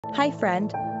Hi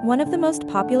friend. One of the most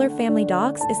popular family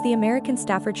dogs is the American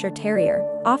Staffordshire Terrier,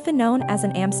 often known as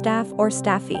an AmStaff or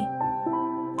Staffy.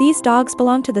 These dogs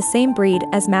belong to the same breed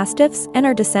as mastiffs and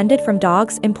are descended from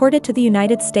dogs imported to the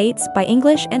United States by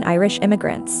English and Irish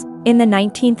immigrants in the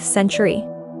 19th century.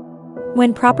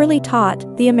 When properly taught,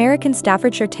 the American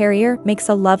Staffordshire Terrier makes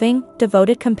a loving,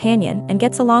 devoted companion and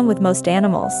gets along with most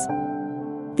animals.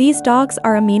 These dogs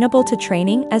are amenable to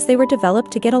training as they were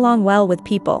developed to get along well with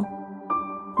people.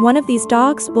 One of these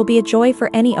dogs will be a joy for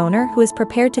any owner who is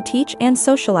prepared to teach and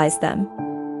socialize them.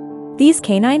 These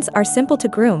canines are simple to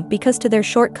groom because to their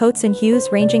short coats in hues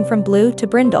ranging from blue to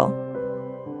brindle.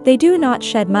 They do not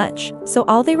shed much, so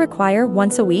all they require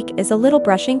once a week is a little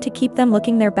brushing to keep them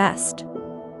looking their best.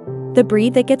 The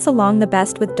breed that gets along the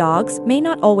best with dogs may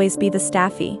not always be the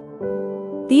Staffy.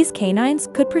 These canines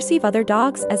could perceive other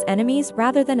dogs as enemies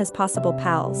rather than as possible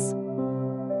pals.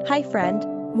 Hi friend.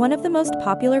 One of the most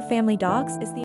popular family dogs is the